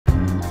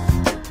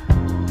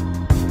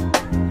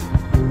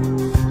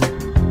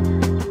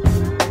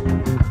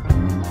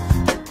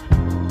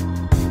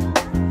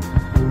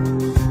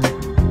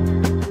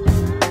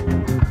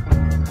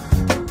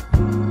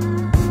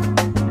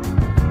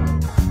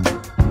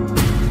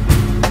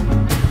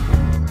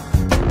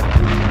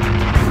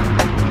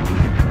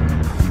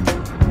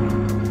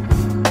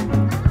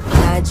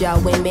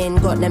Ninja women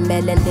got the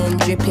melanin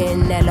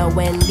dripping.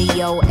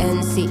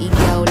 L-O-N-D-O-N, city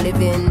girl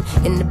living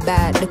in the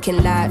back,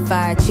 looking like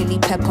fire chili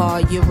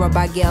pepper. You're a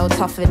bad girl,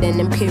 tougher than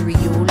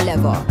imperial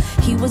leather.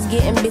 He was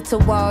getting bitter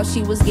while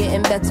she was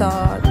getting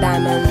better.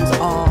 Diamonds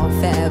are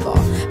forever.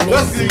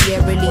 Missy,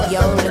 yeah, really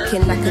young,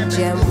 looking like a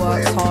gem.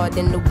 Works hard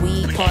in the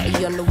week,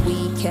 party on the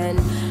weekend.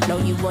 Know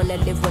you wanna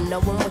live when no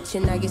one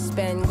watching how you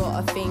spend.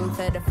 Got a thing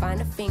for the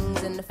finer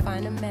things and the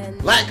finer men.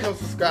 Like, comment,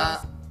 subscribe,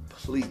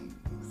 please.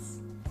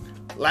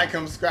 Like,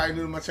 comment, subscribe,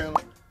 new to my channel.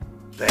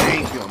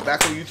 Thank you. I'm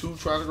back on YouTube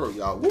trying to grow,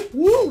 y'all. Woo,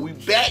 woo. We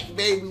back,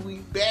 baby. We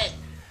back.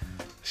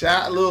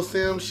 Shout out Lil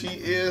Sim. She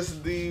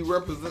is the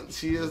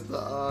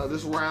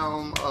this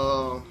round.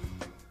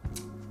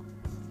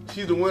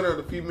 She's the winner of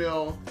the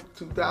female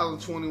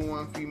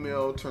 2021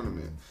 female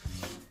tournament.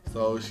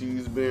 So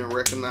she's been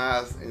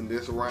recognized in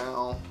this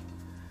round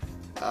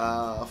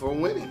for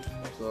winning.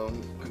 So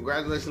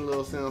congratulations,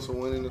 Lil Sim, for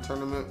winning the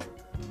tournament.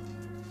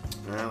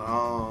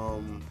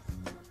 And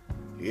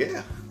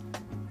yeah.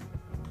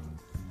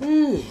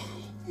 Woo,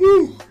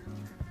 woo.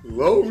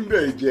 Long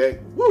day, Jack.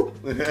 Woo.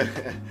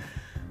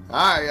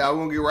 Alright, y'all,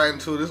 we're gonna get right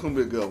into it. This is gonna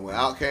be a good one.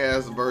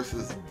 Outkast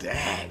versus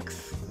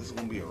Dax. This is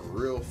gonna be a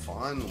real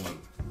fun one.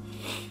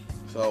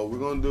 So we're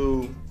gonna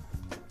do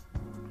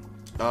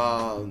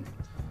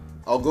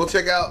go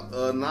check out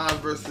Nas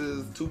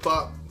versus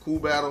Tupac, cool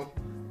battle.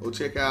 Go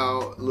check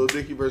out Lil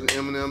Dicky versus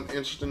Eminem,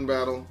 interesting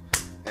battle.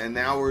 And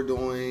now we're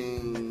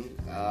doing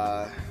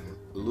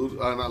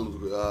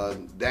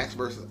Dax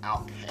versus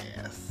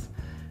Outkast.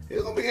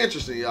 It's gonna be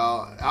interesting,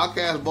 y'all.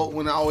 Outkast vote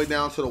went all the way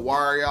down to the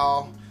wire,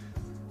 y'all.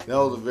 That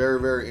was a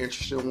very, very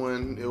interesting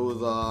one. It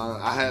was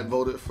I had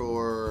voted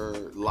for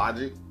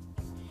Logic.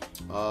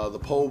 The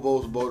poll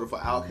votes voted for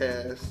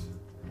Outkast,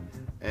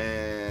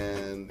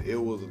 and it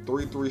was a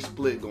 3-3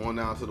 split going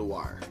down to the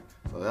wire.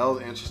 So that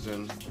was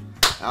interesting.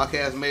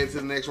 Outkast made it to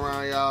the next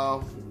round,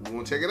 y'all. We're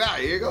gonna check it out.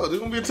 Here you go. This is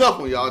gonna be a tough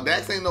one, y'all.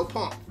 Dax ain't no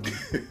punk.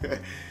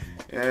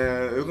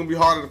 And it's gonna be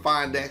harder to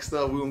find Dax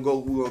stuff. We're gonna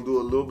do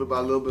a little bit by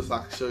little bit so I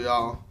can show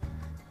y'all.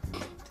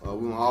 We're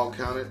gonna all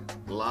count it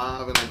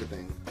live and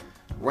everything.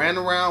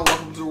 Random round,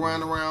 welcome to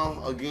Random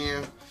Round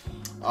again.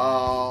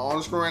 On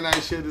the screen right now,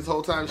 you should this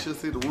whole time you should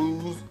see the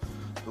rules.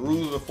 The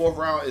rules of the fourth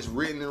round is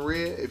written in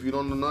red. If you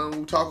don't know none of what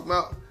we're talking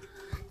about,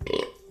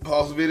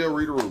 pause the video,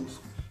 read the rules.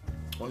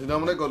 Once you're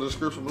done with that, go to the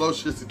description below. You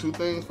should see two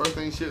things. First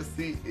thing you should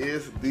see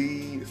is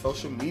the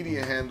social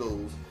media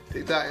handles.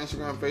 TikTok,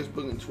 Instagram,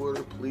 Facebook, and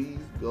Twitter. Please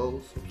go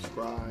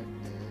subscribe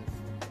and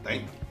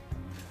thank you.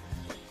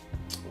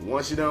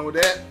 Once you're done with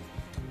that,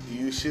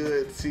 you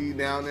should see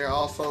down there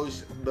also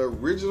the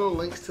original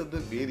links to the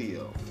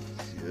video.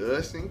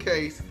 Just in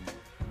case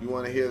you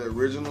want to hear the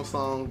original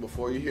song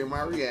before you hear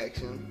my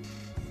reaction,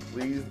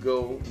 please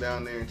go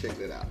down there and check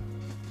that out.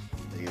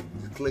 You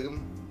just click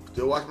them,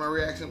 still watch my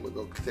reaction, but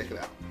go check it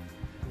out.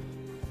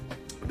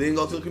 Then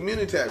go to the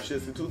community tab. You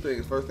should see two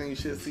things. First thing you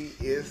should see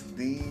is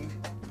the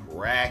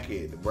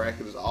bracket. The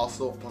bracket is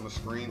also on the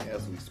screen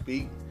as we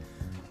speak.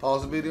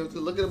 Pause the video to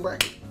look at the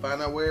bracket.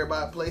 Find out where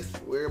everybody placed,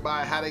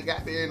 how they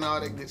got there and all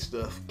that good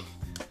stuff.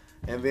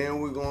 And then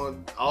we're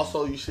going,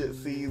 also you should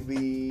see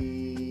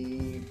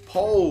the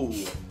poll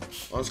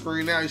on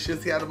screen now. You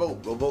should see how to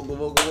vote. Go vote, go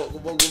vote, go vote, go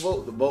vote, go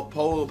vote. The vote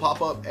poll will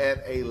pop up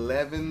at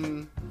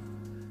 11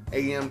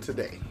 a.m.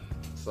 today.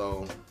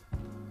 So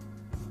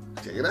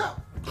check it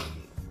out.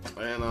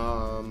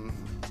 And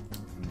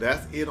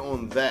that's it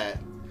on that.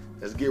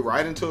 Let's get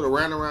right into the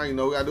random round. You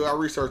know we gotta do our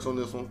research on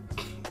this one.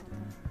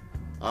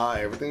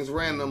 Everything's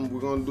random.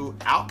 We're gonna do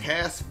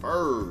Outkast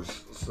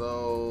first.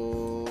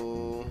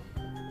 So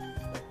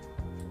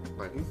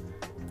thank you.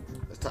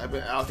 Let's type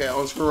in Outkast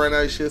on screen right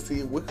now. You should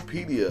see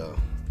Wikipedia.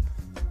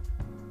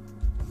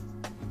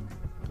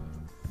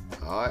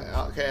 Alright,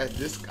 Outkast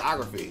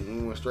discography.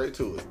 We went straight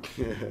to it.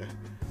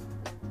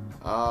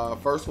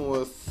 First one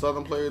was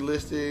Southern Player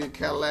Listed,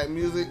 Cadillac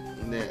Music,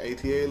 and then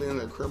AT Alien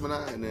and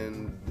Criminal, and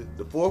then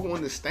the fourth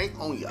one is Stank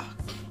On Ya.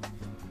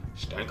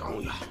 Stank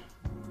On Ya.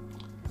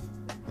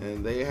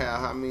 And they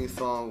have how many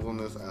songs on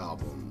this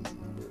album?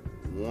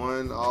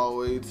 1 all the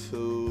way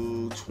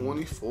to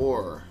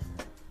 24.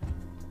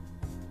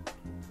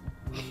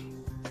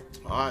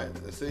 Alright,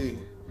 let's see.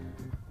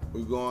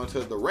 We're going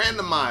to the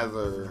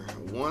randomizer.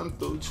 1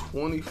 through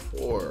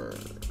 24.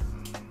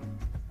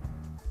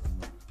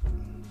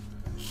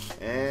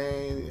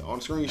 And on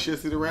the screen you should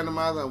see the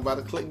randomizer. I'm about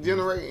to click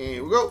generate and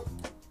here we go.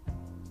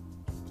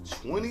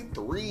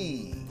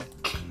 23.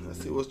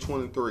 Let's see what's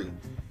 23.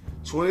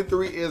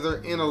 23 is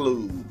our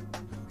interlude.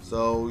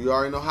 So you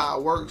already know how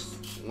it works.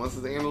 Once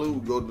it's the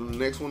interlude, we go to the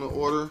next one in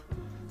order.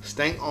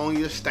 Stank On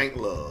Ya, Stank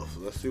Love.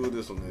 Let's see what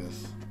this one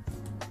is.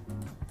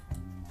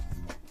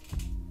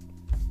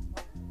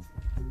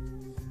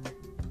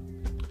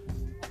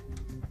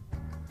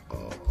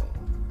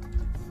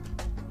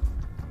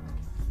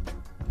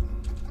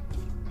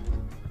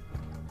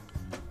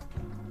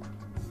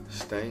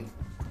 Stank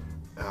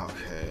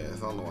Outkast. I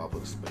don't know why I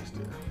put a space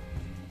there.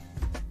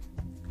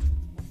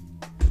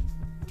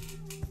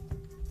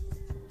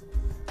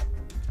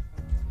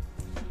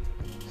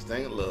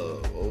 Stank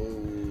Love.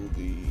 Oh.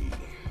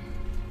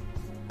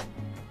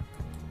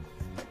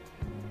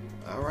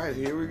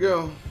 Alright, here we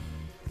go.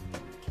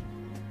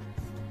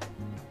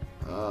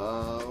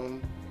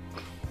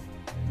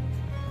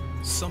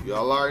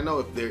 Y'all already know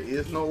if there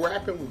is no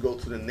rapping, we go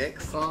to the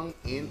next song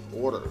in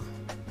order.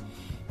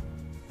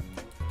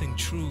 Something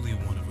truly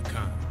one of a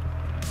kind.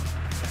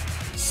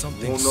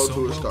 Something Won't know so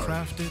till it well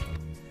starts. crafted.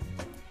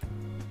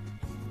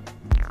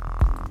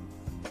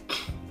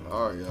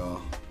 Alright,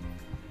 y'all.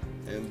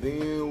 And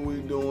then we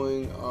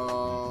doing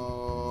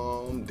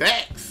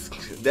Dax.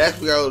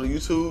 Dax we gotta go to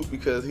YouTube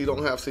because he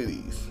don't have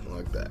CDs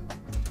like that.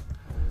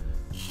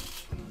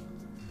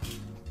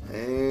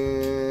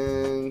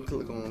 And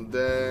click on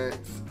Dax.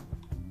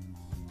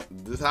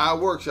 This is how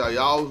it works, y'all.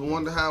 Y'all always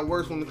wonder how it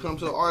works when it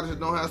comes to artists that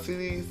don't have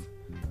CDs.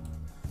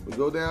 We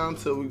go down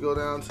to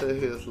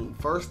his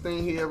first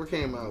thing he ever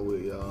came out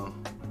with, y'all.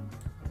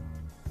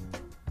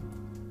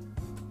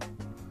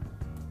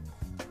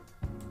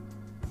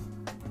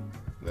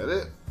 That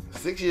it?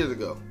 6 years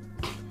ago.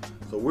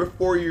 So we're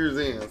 4 years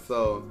in.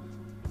 So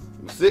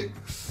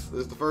 6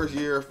 is the first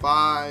year,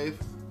 5,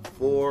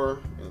 4,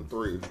 and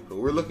 3. So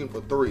we're looking for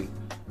 3.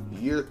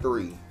 Year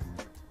 3.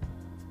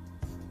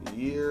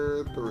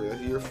 Year 3.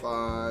 That's year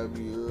 5,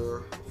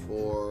 year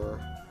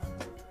 4.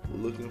 We're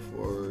looking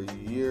for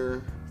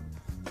year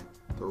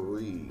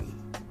 3.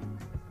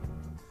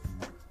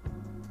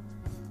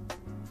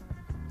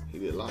 He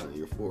did a lot in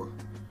year 4.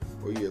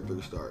 Or year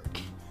 3 start.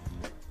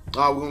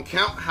 We're gonna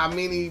count how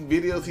many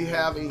videos he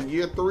have in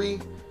year 3,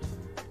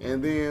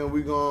 and then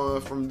we're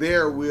gonna from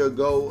there we'll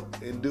go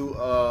and do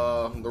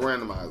the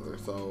randomizer.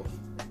 So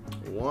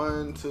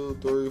 1, 2,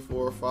 3,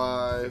 4,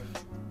 5,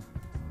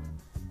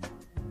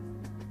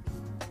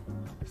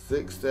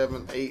 6,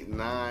 7, 8,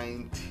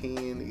 9,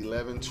 10,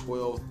 11,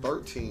 12,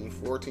 13,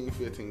 14,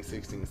 15,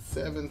 16,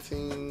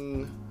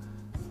 17,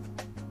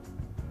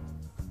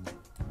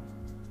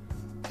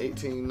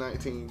 18,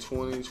 19,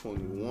 20,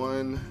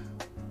 21,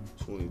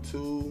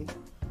 22,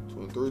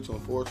 23,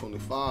 24,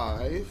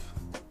 25,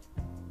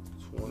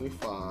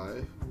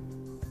 25,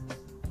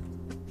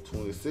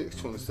 26,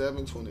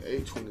 27,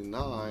 28,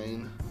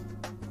 29,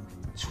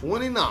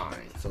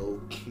 29. So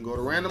go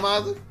to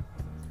randomizer,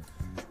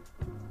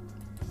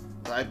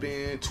 type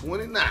in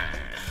 29,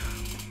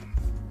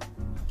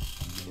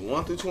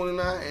 1 through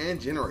 29, and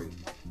generate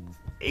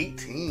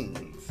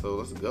 18. So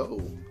let's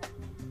go.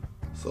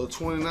 So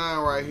 29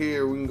 right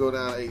here, we can go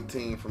down to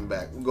 18 from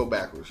back. We'll go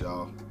backwards,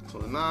 y'all.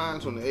 29,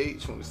 28,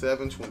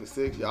 27,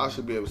 26. Y'all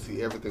should be able to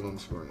see everything on the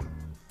screen.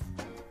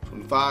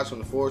 25,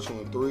 24,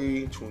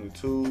 23,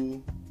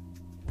 22,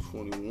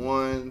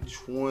 21,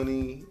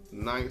 20,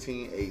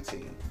 19,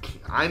 18.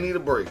 I need a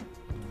break.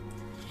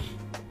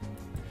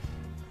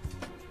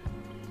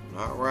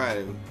 All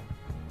right.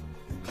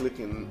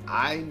 Clicking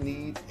I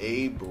need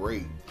a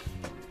break.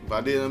 If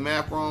I did the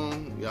math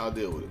wrong, y'all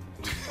deal with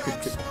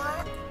it.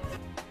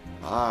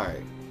 All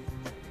right.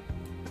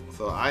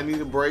 So I need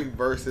a break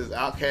versus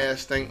Outkast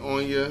Stank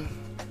on you.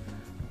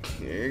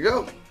 There you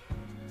go.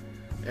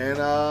 And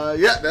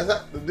yeah, that's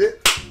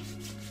it.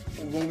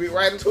 We're gonna get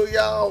right into it,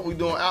 y'all. We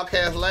doing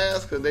Outkast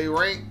last because they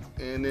rank,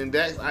 and then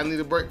Dax I need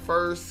a break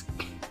first.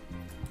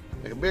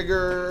 Make it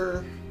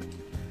bigger.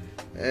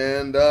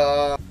 And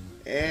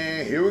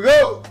here we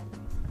go.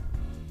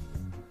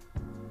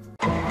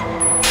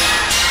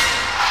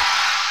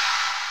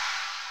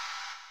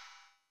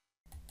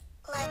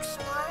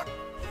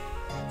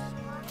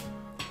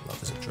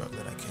 Love is a drug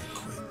that I can't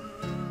quit.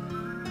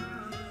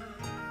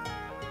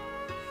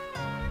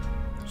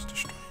 It's the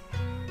strain.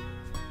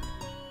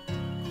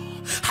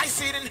 I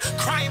sit and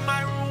cry in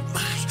my room.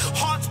 My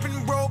heart's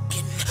been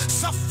broken,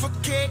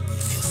 suffocating.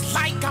 Feels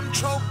like I'm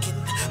choking.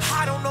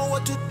 I don't know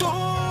what to do.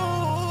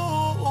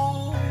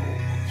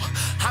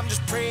 I'm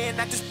just praying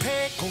that this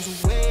pain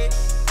goes away.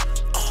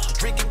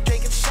 Drinking,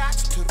 taking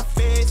shots to the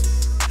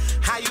face.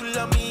 How you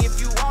love me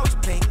if you always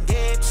playing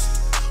games?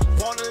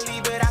 Wanna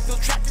leave it, I feel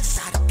trapped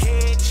inside a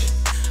cage.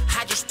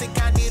 I just think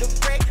I need a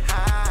break.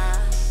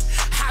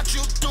 How'd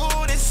you do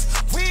this?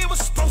 We were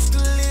supposed to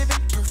live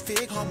in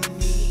perfect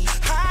harmony.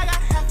 I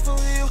got half of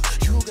you,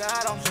 you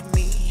got all of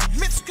me.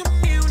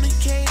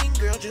 Miscommunicating,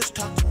 girl, just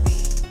talk to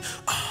me.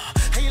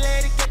 How you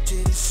let it get to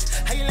this?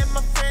 How you let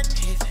my friend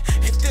hit?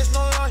 If there's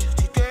no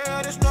loyalty,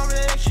 girl, there's no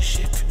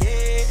relationship.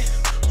 Yeah,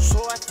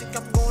 so I think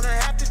I'm gonna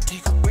have to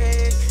take a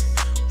break.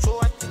 So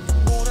I think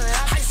I'm gonna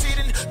have to. I sit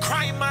and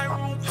cry in my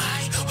room.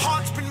 My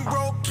heart's been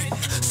broken,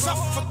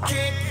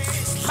 suffocating.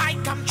 It's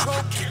like I'm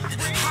choking.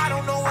 I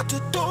don't know what to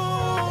do.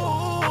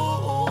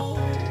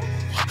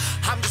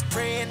 I'm just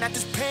praying that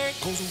this pain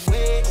goes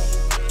away.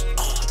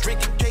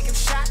 Drinking, taking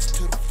shots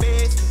to the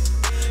face.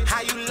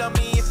 How you love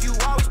me if you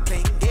always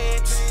playing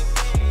games?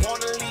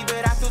 Wanna leave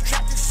it, I feel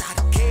trapped inside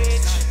a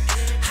cage.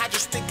 I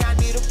just think I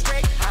need a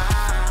break.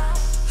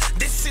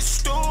 This is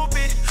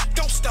stupid.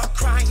 Don't start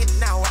crying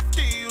now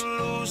after you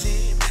lose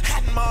it.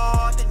 Had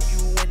more than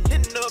you and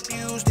then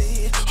abused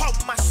it. All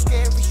my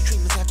scary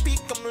dreams have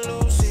become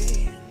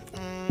lucid.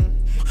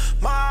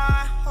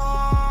 My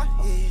heart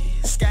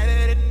is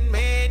scattered in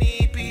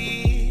many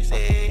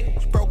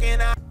pieces,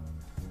 broken out.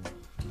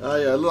 Oh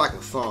yeah, look like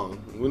a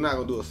song. We're not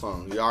gonna do a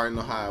song. You already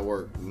know how it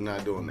works. We're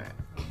not doing that.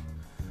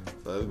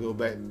 So let's go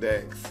back to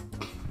Dax.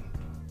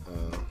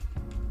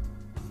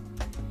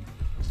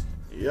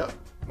 Yep,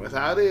 that's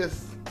how it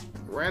is.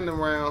 Random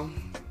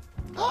round.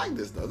 I like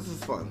this though. This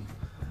is fun.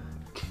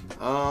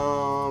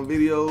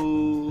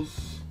 Videos.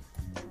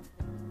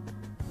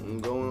 I'm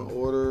going in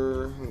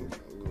order. I'm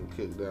gonna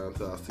kick down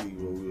until I see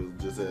where we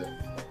was just at.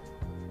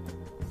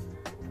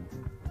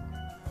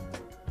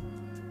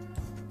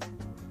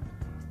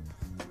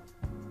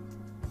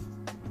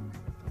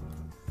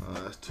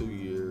 That's 2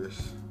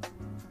 years.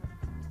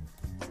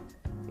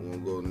 I'm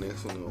gonna go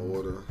next one in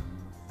order.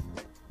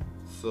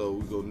 So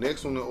we go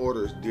next one in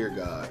order is Dear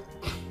God.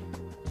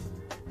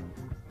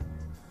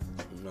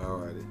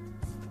 Alrighty.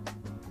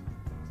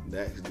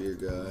 Dax, Dear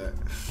God.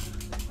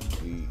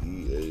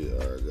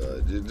 D-E-A-R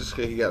God. Just in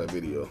case he got a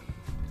video.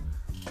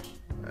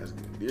 That's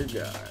good.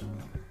 Dear God.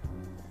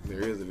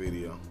 There is a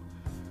video.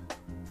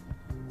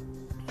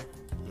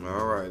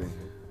 Alrighty.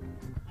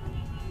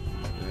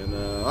 And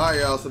alright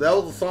y'all, so that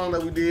was the song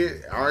that we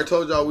did. I already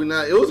told y'all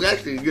it was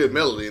actually a good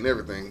melody and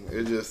everything.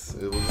 It was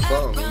a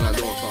song. We're not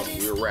doing something.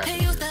 We're rapping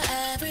here.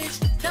 Hopefully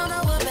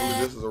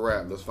this is a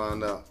rap. Let's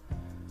find out.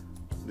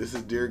 This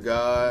is Dear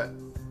God.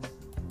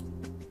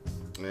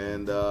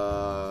 And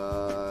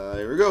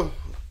here we go.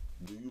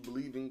 Do you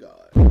believe in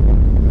God?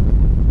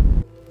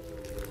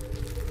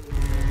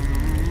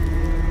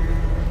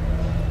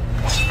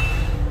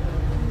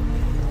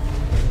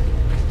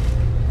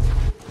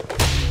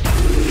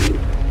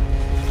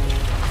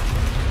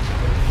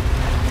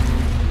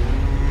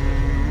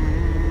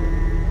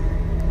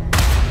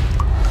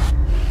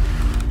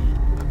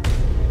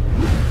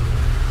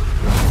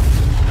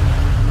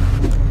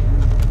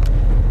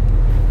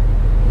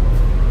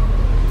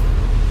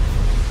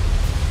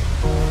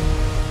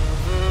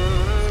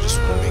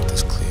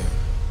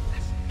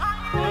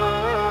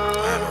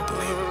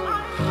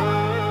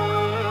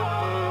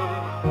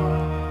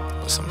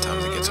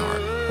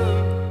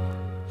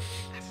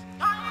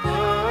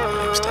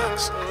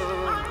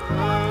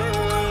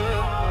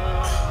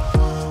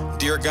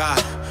 Dear God,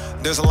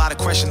 there's a lot of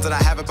questions that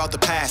I have about the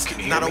past,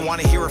 and I don't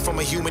want to hear it from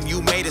a human.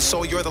 You made it,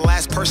 so you're the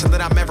last person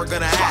that I'm ever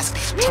gonna ask.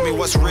 Tell me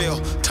what's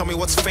real, tell me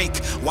what's fake.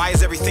 Why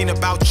is everything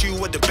about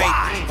you a debate?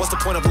 What's the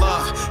point of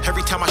love?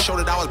 Every time I showed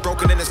it I was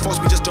broken and it's supposed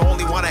to be just the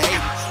only one to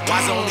hate.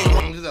 Why's the only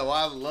one?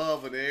 Why is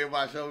love and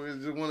everybody showed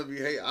me just want to be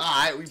hate?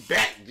 Alright, we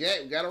back,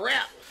 Jack. We got a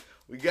rap.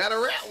 We got a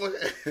rap one.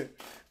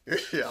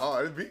 Yeah,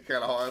 hard. This beat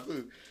kind of hard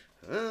too.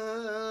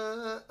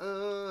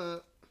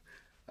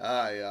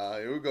 Alright, y'all.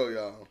 Here we go,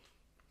 y'all.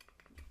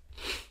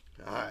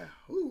 Alright,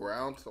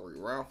 round 3,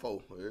 round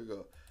 4. Here we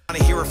go. I want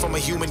to hear it from a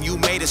human. You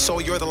made it, so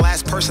you're the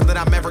last person that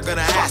I'm ever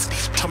gonna ask.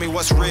 Tell me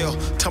what's real,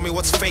 tell me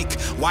what's fake.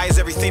 Why is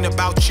everything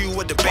about you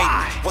a debate?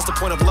 What's the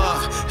point of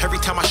love? Every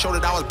time I showed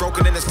it I was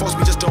broken and it's supposed to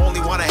be just the only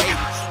one to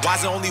hate.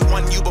 Why's there only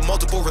one you but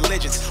multiple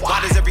religions? Why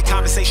does every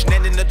conversation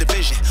end in a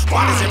division?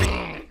 Why does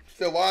every...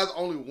 So why is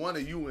only one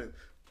of you in...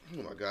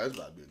 Oh my God, this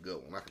about to be a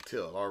good one. I can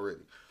tell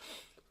already.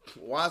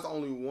 Why is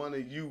only one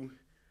of you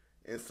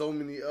in so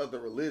many other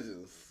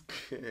religions?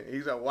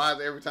 He's like, why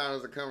is every time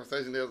there's a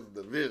conversation there's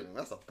a division?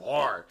 That's a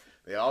bar.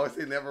 They always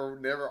say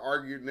never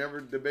argue, never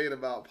debate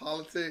about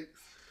politics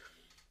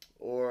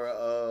or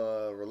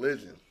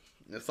religion.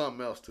 There's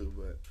something else too,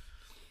 but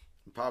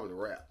probably the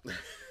rap.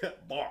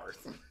 Bars.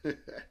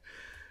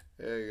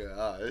 There you go.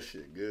 Oh, this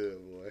shit good,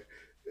 boy.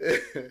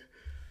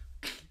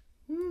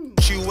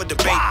 You a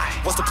debate.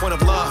 What's the point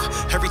of love?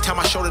 Every time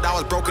I showed it I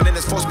was broken and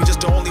it's supposed to be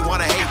just the only one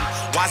to hate.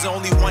 Why is there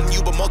only one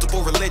you but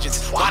multiple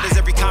religions? Why does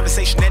every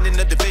conversation end in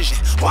a division?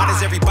 Why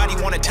does everybody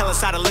want to tell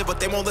us how to live but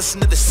they won't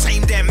listen to the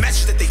same damn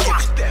message that they give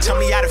it? Tell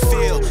me how to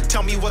feel,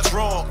 tell me what's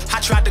wrong.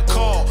 I tried to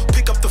call,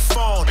 pick up the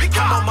phone,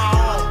 I'm on my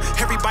own.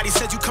 Everybody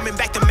says you coming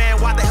back to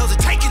man, why the hell's it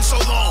taking so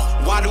long?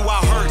 Why do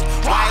I hurt?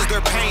 Why is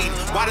there pain?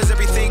 Why does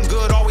everything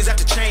good always have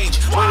to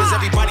change? Why does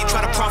everybody try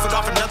to profit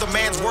off another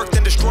man's work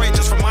then destroy it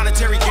just for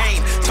monetary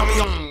gain? Tell me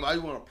why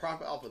you want to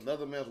profit off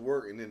another man's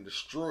work and then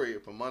destroy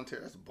it for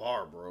monetary? That's a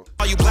bar, bro.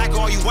 Are you black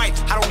or are you white?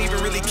 I don't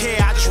even really care.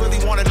 I just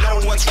really want to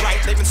know what's right.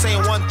 They've been saying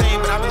one thing,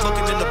 but I've been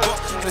looking in the book,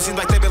 and it seems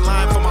like they've been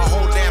lying for my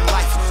whole damn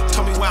life.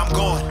 Tell me where I'm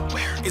going.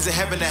 Is it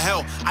heaven or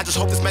hell? I just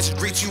hope this message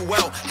greets you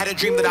well. Had a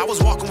dream that I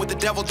was walking with the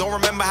devil. Don't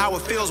remember how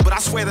it feels, but I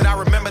swear that I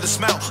remember the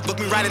smell. Looked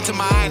me right into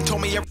my eye and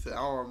told me everything. I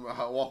don't remember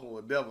how walking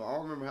with the devil. I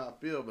don't remember how I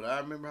feel, but I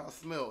remember how it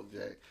smelled,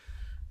 Jack.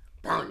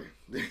 Burning.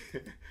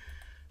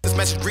 This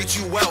message greets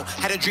you well.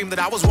 Had a dream that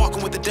I was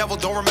walking with the devil.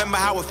 Don't remember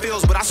how it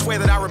feels, but I swear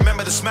that I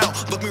remember the smell.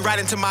 Looked me right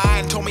into my eye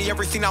and told me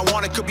everything I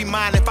wanted could be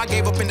mine if I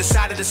gave up and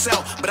decided to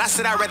sell. But I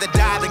said I'd rather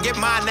die than get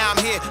mine. Now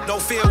I'm here, no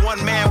fear, one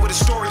man with a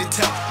story to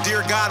tell.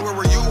 Dear God, where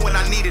were you when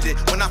I needed it?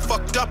 When I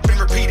fucked up and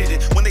repeated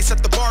it? When they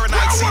set the bar and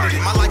I exceeded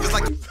it? My life is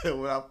like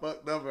when I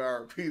fucked up and I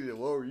repeated it.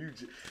 What were you?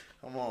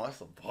 Come on,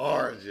 that's a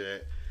bar,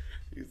 Jack.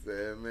 He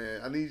said,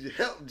 man, I need your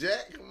help,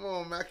 Jack. Come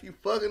on, man, I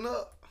keep fucking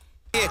up.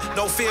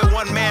 No fear,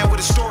 one man with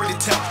a story to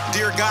tell.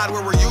 Dear God,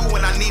 where were you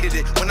when I needed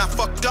it? When I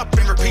fucked up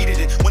and repeated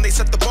it. When they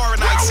set the bar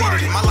and I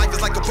exceeded it. My life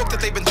is like a book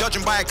that they've been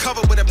judging by a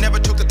cover, but have never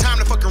took the time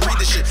to fucking read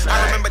the shit.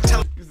 I remember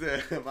telling you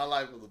said my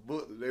life was a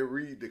book that they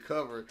read the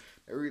cover,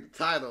 they read the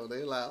title,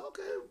 they like,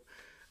 okay,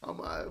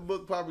 my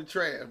book probably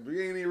trash, but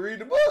you ain't even read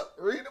the book.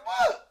 Read the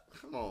book.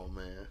 Come on,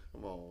 man.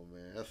 Come on,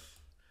 man.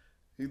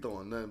 He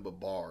throwing nothing but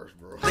bars,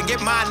 bro. Then get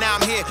mine, now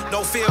I'm here.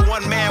 No fear,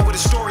 one man with a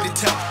story to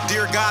tell.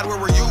 Dear God, where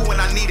were you when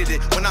I needed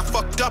it? When I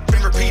fucked up and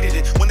repeated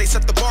it. When they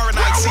set the bar and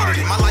I exceeded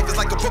it. My life is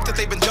like a book that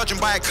they've been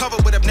judging by a cover,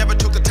 but have never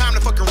took the time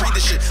to fucking read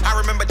the shit. I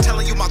remember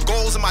telling you my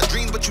goals and my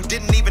dreams, but you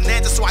didn't even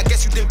answer, so I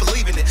guess you didn't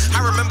believe in it. I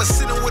remember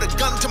sitting with a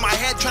gun to my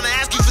head trying to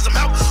ask you for some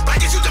help, but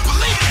I guess you didn't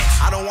believe in it.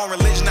 I don't want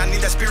religion, I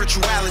need that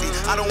spirituality.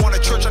 I don't want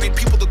a church, I need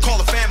people to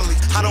call a family.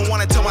 I don't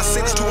want to tell my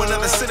sins to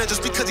another sinner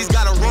just because he's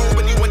got a robe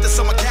and he went to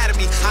some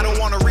academy. I don't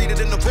want to read it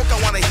in the book, I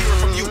want to hear it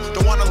from you.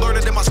 Don't want to learn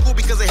it in my school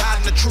because they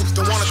hiding the truth.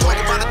 Don't want to talk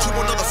about it to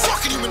another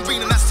fucking human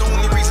being, and that's the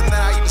only reason that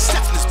I even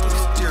stepped in this booth.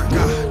 Dear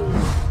God,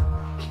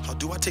 how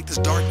do I take this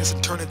darkness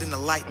and turn it into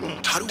light?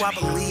 How do I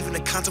believe in the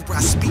concept where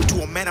I speak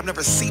to a man I've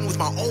never seen with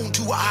my own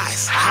two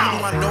eyes? How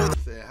do I know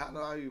that? How do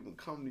I even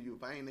come to you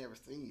if I ain't never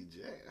seen you,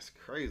 Jack? That's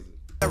crazy.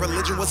 That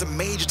religion wasn't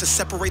made just to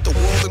separate the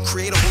world and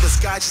create a whole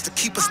disguise just to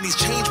keep us in these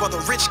chains while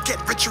the rich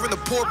get richer and the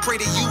poor pray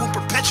to you and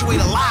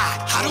perpetuate a lie.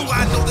 How do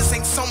I know this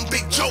ain't some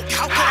big joke?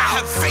 How can I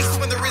have faith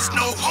when there is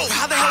no hope?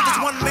 How the hell does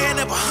one man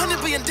have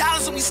 $100 billion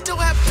and we still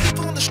have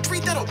people on the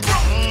street that are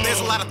broke?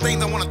 There's a lot of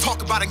things I want to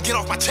talk about and get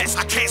off my chest.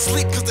 I can't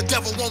sleep because the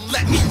devil won't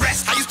let me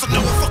rest. I used to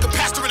know a fucking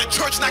pastor in a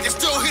church and I can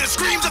still hear the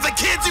screams of the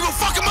kids he will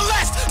fucking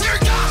molest. Dear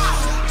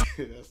God!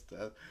 That's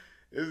tough.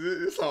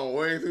 It's on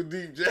way too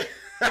deep, Jack.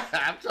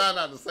 I'm trying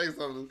not to say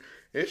something.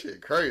 This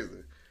shit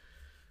crazy.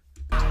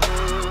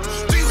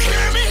 Do you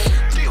hear me?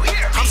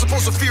 I'm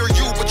supposed to fear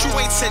you, but you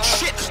ain't said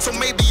shit. So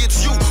maybe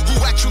it's you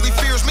who actually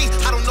fears me.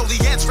 I don't know the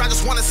answer, I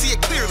just want to see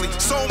it clearly.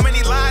 So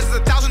many lies,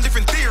 1,000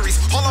 different theories.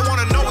 All I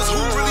want to know is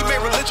who really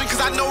made religion, cause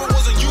I know it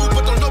wasn't you,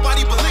 but don't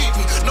nobody believe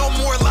me. No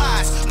more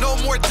lies, no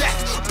more death.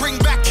 Bring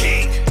back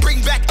King,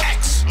 bring back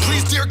X.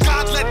 Please, dear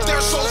God, let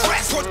their souls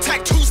rest.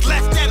 Protect who's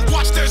left and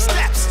watch their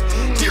steps.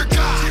 Dear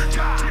God,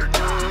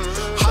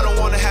 I don't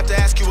want to have to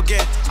ask you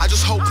again. I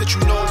just hope that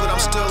you know that I'm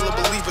still a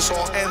believer, so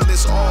I'll end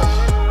this all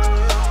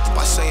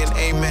by saying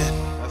amen.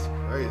 That's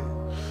crazy.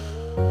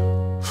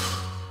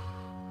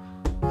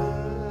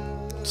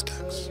 It's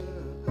Dax.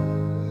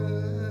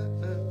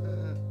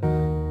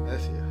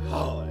 That's your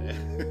hard.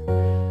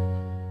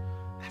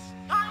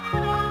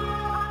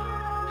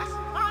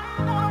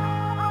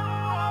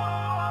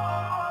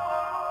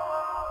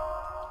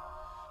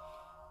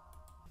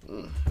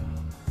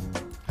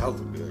 That was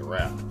a good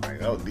rap. Like,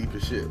 that was deep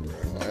as shit, bro.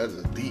 Like, that's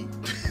just deep.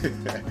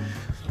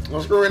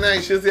 On screw right now,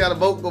 you should see how to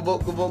vote. Go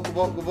vote. We're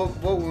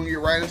gonna get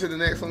right into the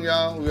next one,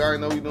 y'all. We already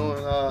know we're doing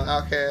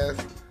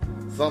Outkast.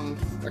 Something.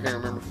 I can't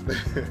remember.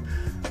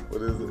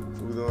 What is it?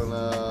 We're doing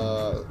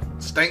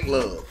Stank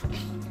Love.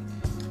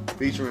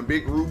 Featuring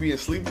Big Ruby and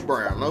Sleepy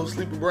Brown. Know who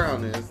Sleepy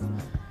Brown is?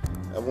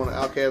 That's one of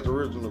Outkast's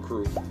original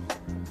crew.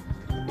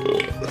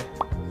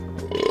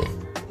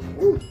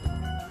 Woo.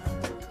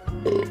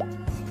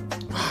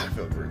 I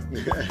felt great.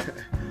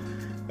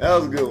 That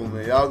was a good one,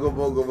 man. Y'all go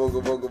vote. All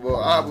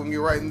right, we're gonna get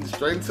right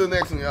straight into the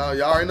next one, y'all.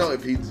 Y'all already know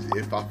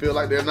if I feel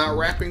like they're not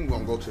rapping, we're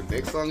gonna go to the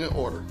next song in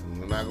order.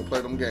 We're not gonna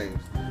play them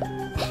games.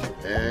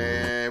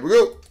 And we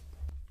go.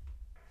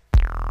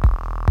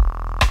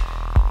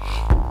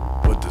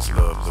 What does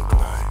love look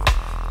like?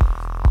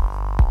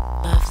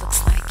 Love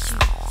looks like you.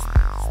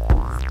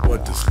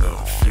 What does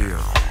love feel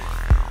like?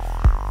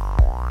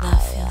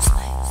 Love feels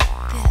like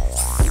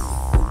this.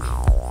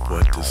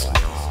 What does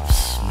love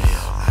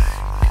smell like?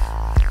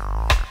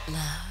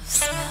 Love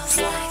smells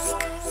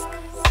like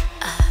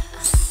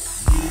us.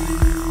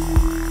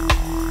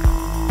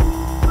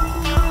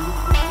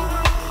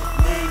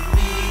 Make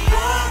me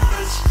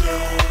understand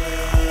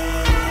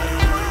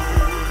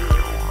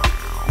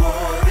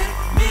what it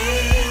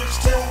means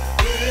to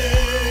be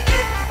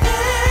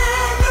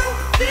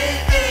L-O-V-E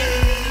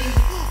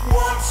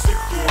once again.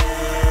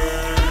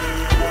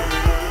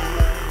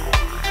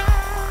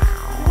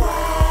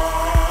 Why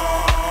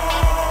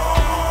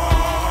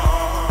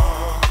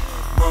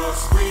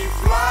must we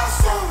fly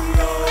so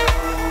low?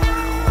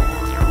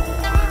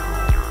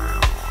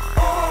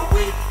 Are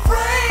we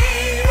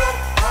afraid of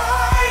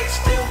heights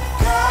till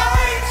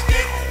kites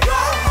get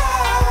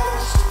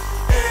lost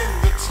in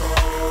the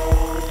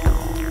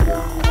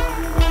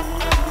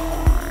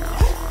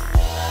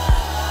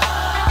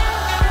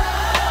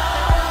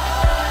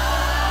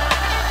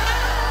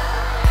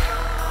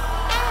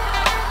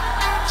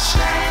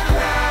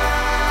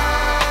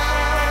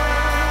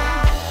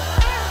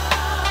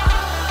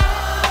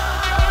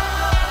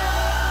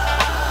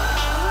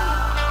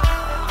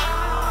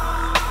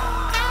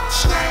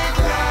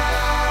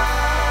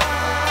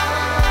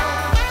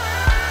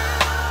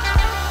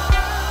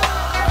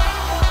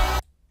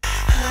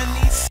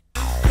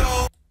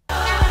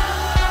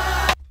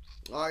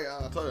Alright,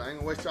 y'all. I told you I ain't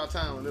gonna waste y'all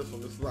time on this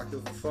one. This is like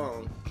this a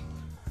song.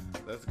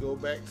 let's go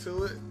back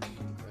to it.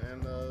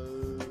 And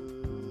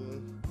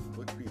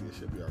Wikipedia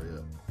should be already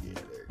up. Yeah,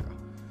 there you go.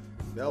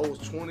 That was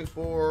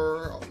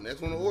 24. Oh,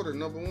 next one to order,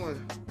 number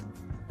 1.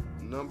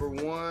 Number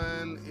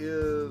 1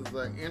 is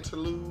the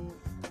interlude.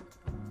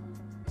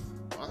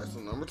 All right, so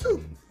number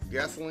 2,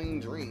 Gasoline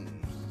Dreams.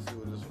 Let's see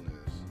what this one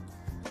is.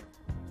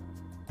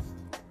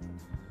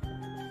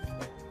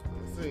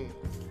 Let's see.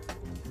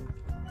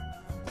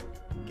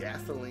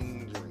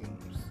 Gasoline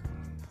Dreams.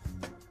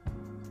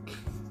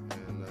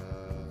 And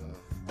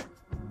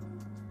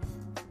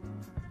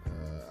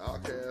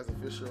Outkast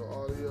official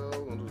audio.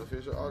 We're gonna do the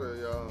official audio,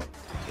 y'all.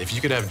 If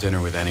you could have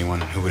dinner with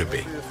anyone, who would it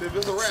be?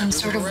 Some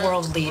sort of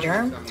world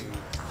leader?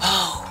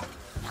 Oh.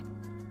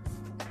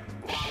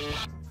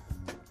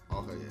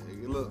 Okay,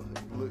 yeah. Look,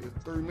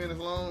 it's 3 minutes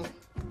long.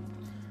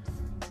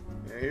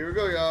 And here we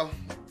go, y'all.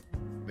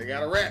 They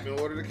got a rap in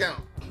order to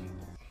count.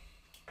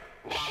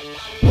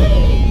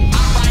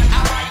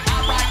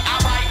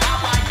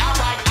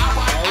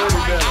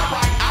 Already better.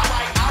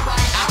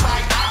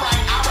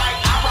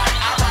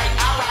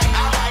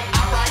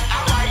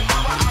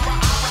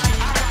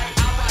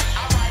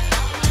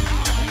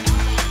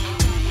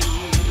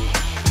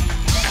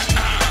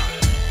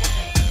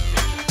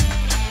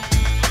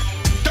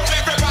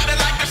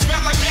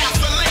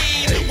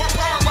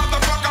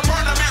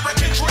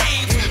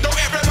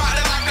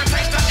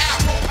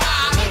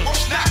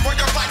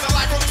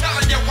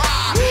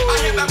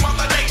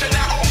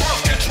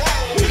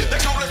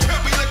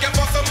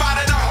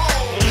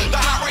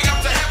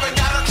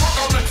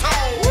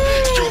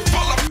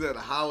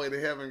 To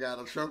heaven got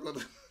a trunk of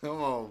the,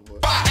 come on, boy.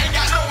 I ain't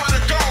got nowhere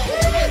to go,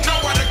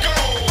 nowhere to go.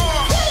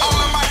 All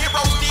of my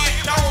heroes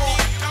did know.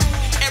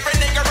 Every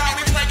nigga around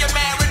me playing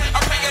married,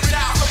 I'm paying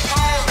child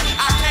support.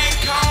 I can't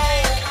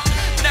cold.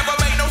 Never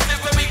made no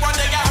sense to me. One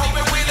day I hope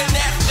it will, and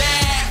that's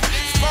that.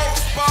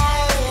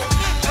 Spokesman.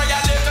 Pray I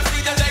live to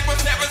see the day when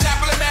Sarah's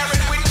happily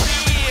married with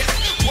kids.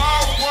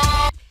 Whoa,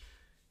 whoa.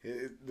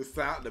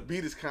 The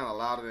beat is kind of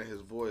louder than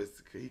his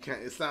voice.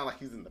 It sounds like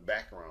he's in the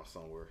background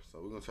somewhere. So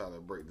we're gonna try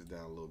to break this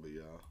down a little bit,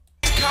 y'all.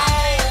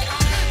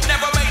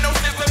 Never made no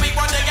sense to me.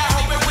 One day I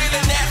hope it will,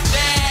 and that's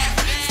that.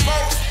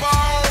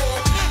 Spokesman.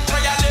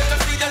 Pray I live to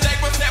see the day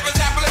when Sarah's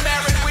happily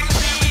married with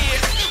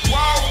kids.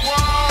 Whoa,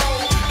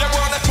 whoa. The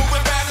world is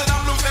moving fast and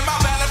I'm losing my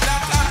balance. Now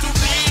time too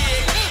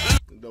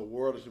big. The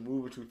world is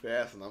moving too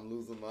fast and I'm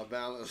losing my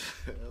balance.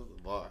 That was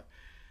a bar.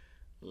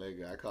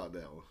 I caught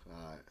that one.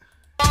 All right.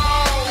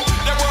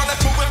 The world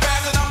is moving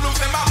fast and I'm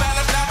losing my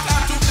balance. Now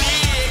time too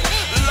big.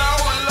 Low,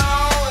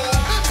 low.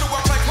 To a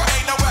place where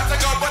ain't nowhere to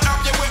go, but I'm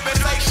here with me.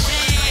 Say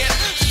shit.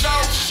 Show.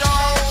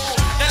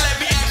 Now let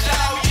me ask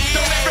y'all, yeah.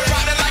 Don't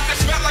everybody like to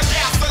smell like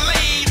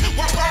gasoline?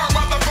 We're burn,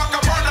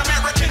 motherfucker, burn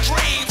American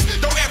dreams.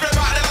 Don't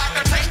everybody like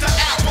to taste the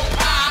apple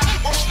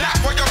pie? Or snap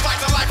for your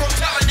slice of life, I'm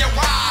telling you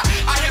why.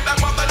 I hit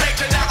that mother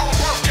nature now on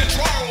birth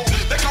control.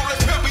 The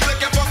coldest pill be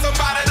looking for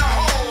somebody to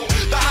hold.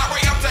 The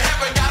highway up to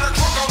heaven got a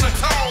drunk on the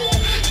toe.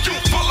 You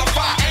full of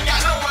fire, ain't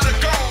got nowhere to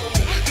go.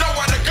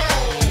 Nowhere to go.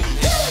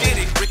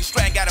 Shitty, Ricky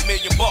Strand got $1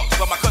 million,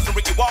 but my cousin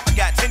Ricky Walker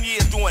got 10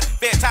 years doing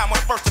fair time on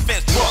the first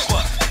offense drug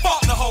bust.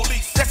 Fuck the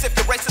police, that's if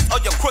you're racist or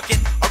you're crooked.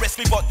 Arrest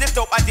me for this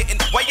dope, I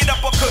didn't weigh it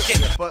up or cook it.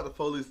 Fuck the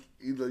police,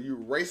 either you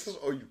racist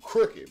or you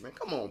crooked, man.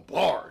 Come on,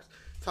 bars.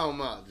 Talking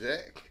about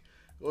Jack.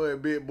 Go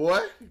ahead, big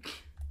boy.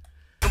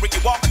 Ricky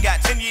Walker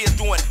got 10 years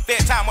doing fair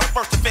time on the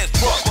first offense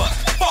drug bust.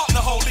 Fuck the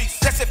police,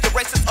 that's if you're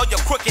racist or you're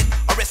crooked.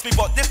 Arrest me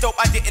for this dope,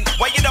 I didn't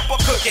weigh it up or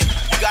cook it.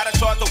 You gotta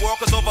charge the world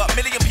cause over 1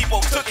 million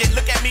people took it.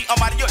 Look at me,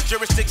 I'm out of your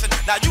jurisdiction.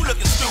 Now you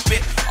looking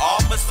stupid.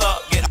 Officer,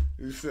 get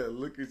You said,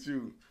 look at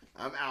you.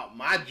 I'm out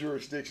my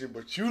jurisdiction,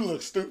 but you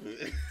look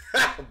stupid.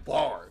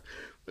 Bars.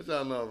 What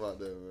y'all know about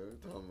that, man? What you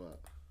talking about?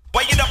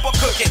 weigh it up or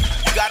cook it.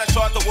 You gotta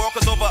charge the world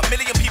cause over 1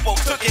 million people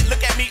took it.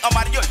 Look at me, I'm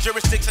out of your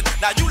jurisdiction.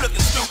 Now you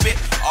looking stupid.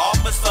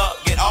 Officer,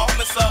 get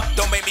officer.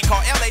 Don't make me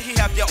call LA, he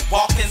have your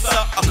walk-ins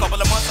up. A couple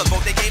of months ago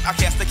they gave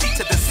Outkast the key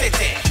to the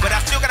city. But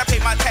I still gotta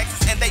pay my taxes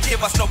and they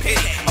give us no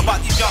pity.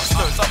 About these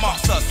youngsters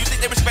amongst us. You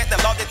think they respect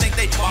the law, they think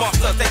they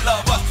amongst us. They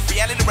love us.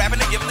 Reality rapping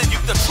and giving the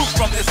youth the truth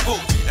from this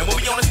booth. And when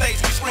we on the stage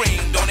we scream,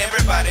 don't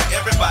everybody. Don't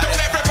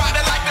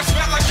everybody like the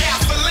smell of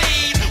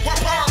gasoline. We're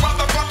burn,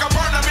 motherfucker,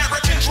 burn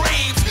American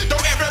dreams.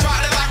 Don't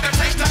everybody like to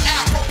taste the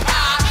apple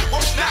pie.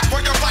 Or snap for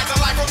your slice of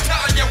life, I'm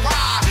telling you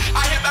why.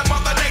 I hit that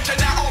mother nature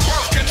now on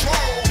birth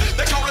control.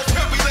 The coldest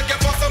pill be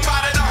looking for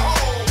somebody to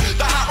hold.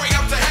 The highway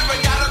up to heaven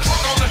got a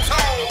drunk on the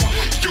toe.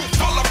 You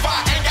full of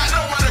fire, ain't got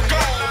nowhere to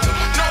go.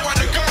 Nowhere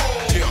to go.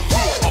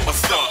 Yeah, I'm a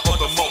son of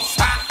the most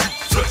high. You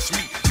touch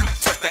me, you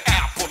touch the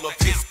apple of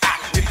his eye.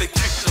 If they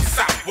kick us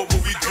out, where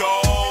will we go?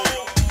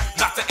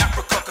 Not to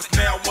Africa, cause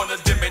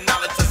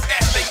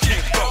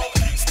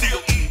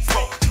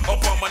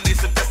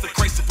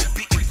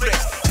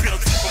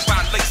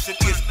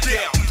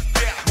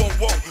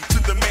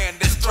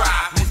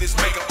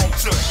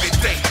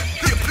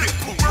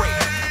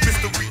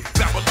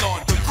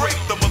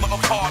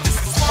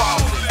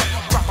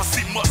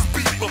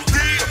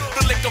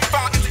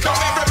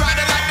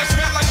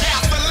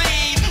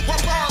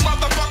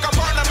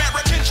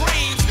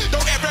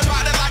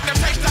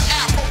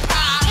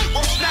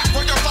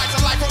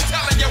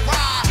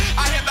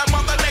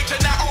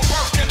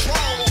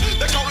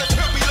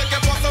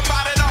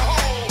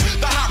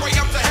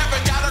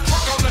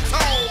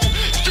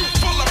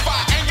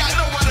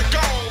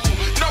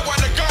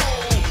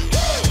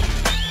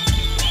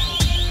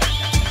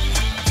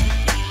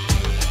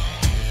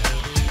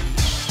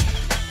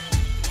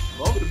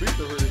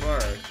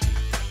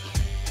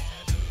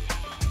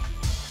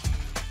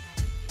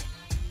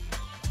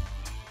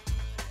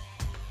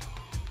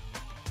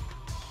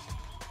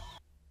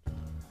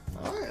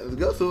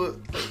up to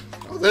it.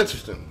 That was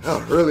interesting. That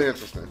was really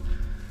interesting.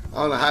 I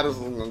don't know how this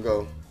one's gonna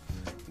go.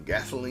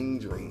 Gasoline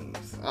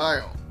Dreams. All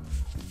right.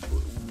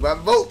 About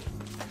to vote.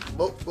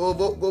 Vote. Go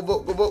vote. Go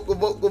vote. Go vote. Go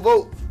vote. Go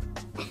vote.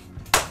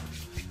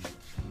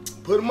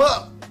 Put them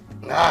up.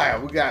 All right,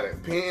 we got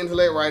it. Pen,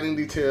 intellect, writing,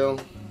 detail.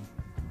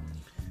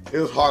 It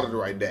was harder to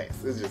write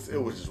dax. It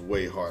was just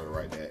way harder to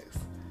write dax.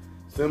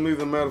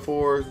 Similes and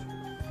metaphors.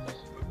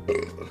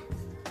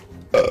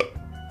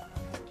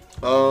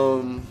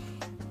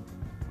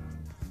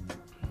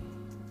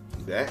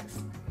 Dax.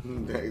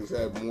 Dax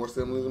had more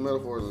similes and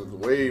metaphors. It's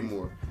way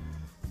more.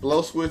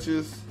 Flow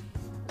switches.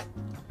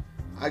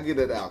 I get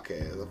at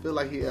Outkast. I feel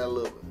like he had a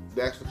little.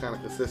 Dax was kind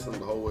of consistent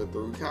the whole way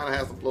through. He kind of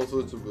had some flow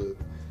switches, but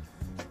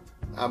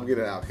I'm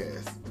getting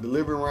Outkast.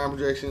 Delivering rhyme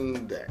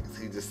projection, Dax.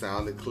 He just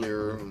sounded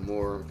clearer,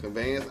 more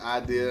conveyance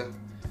idea,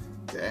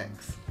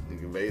 Dax. He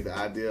conveyed the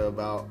idea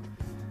about,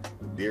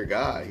 dear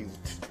God, he's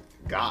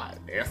God.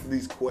 Answer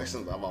these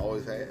questions I've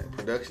always had.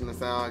 Production and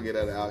sound, get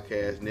out of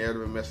Outkast.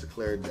 Narrative and message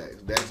clarity, Dax.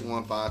 Dax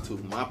won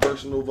 5-2. My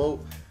personal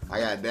vote, I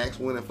got Dax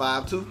winning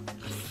 5-2.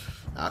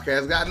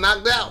 Outkast got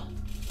knocked out.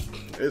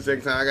 This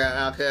second time I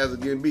got Outkast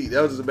getting beat.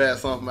 That was just a bad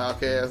song from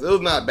Outkast. It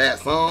was not a bad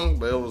song,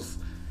 but it was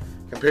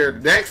compared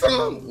to Dax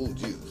song. Oh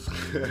Jesus,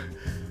 it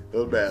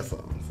was a bad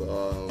song.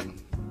 So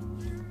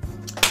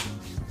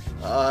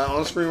on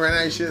the screen right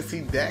now, you should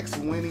see Dax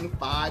winning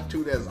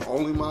 5-2. That's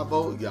only my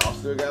vote. Y'all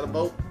still got to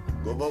vote.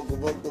 Go vote. Go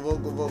vote. Go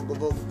vote. Go vote. Go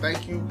vote.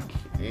 Thank you.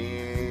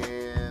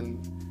 And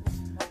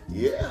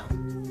yeah,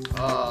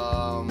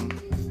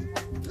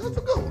 that was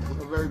a good one. It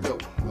was a very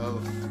good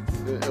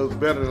one. It was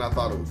better than I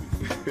thought it would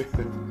be.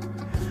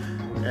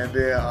 And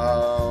then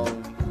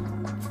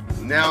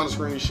now on the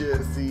screen you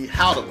should see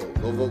how to vote.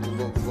 Go vote, go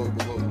vote, go vote,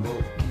 go vote, go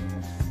vote.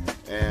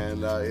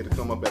 And it'll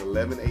come up at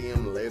 11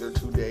 a.m. later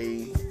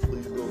today.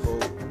 Please go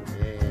vote.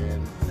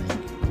 And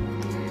thank you.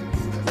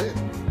 And that's it.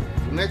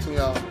 The next one,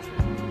 y'all.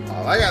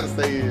 All I gotta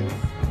say is,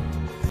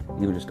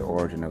 even just the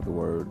origin of the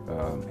word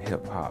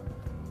hip hop.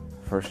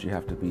 First, you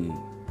have to be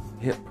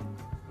hip,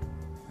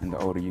 and the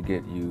older you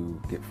get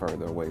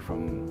further away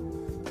from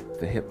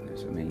the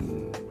hipness. I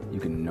mean, you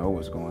can know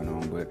what's going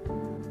on, but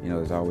you know,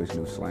 there's always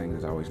new slang,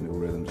 there's always new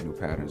rhythms, new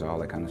patterns, all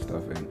that kind of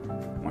stuff.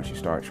 And once you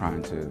start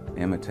trying to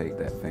imitate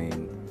that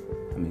thing,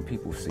 I mean,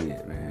 people see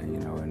it, man, you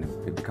know, and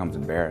it becomes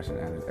embarrassing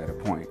at a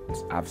point.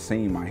 I've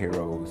seen my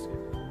heroes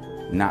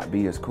not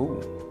be as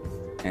cool.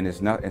 And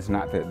it's not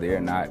that they're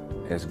not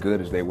as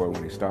good as they were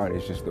when they started,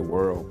 it's just the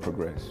world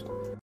progressed.